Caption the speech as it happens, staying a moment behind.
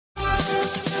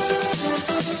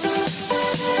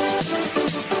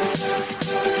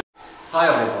Hi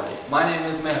everybody, my name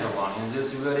is Mehraban. In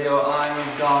this video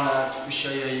I'm gonna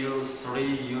show you 3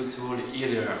 useful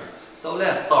idioms. So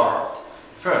let's start.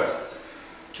 First,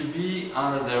 to be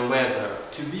under the weather.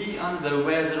 To be under the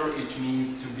weather, it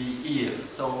means to be ill.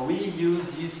 So we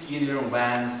use this idiom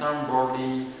when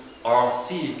somebody are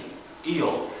sick,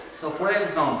 ill. So for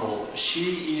example,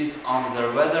 she is under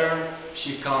the weather,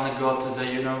 she can't go to the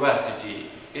university.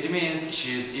 It means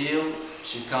she is ill,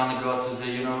 she can't go to the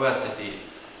university.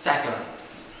 Second,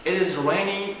 it is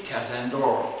raining cats and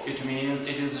door. It means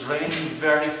it is raining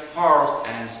very fast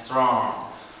and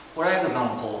strong. For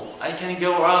example, I can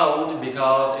go out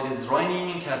because it is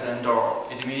raining cats and door.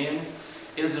 It means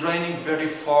it is raining very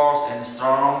fast and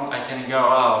strong. I can go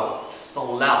out.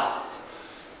 So last,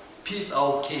 piece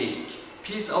of cake.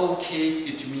 Piece of cake,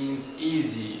 it means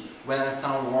easy. When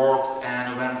some works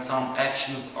and when some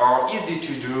actions are easy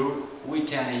to do, we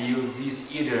can use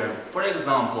this idiom. For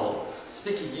example,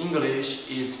 speaking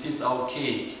English is piece of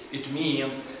cake. It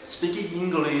means speaking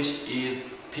English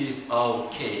is piece of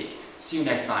cake. See you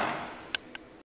next time.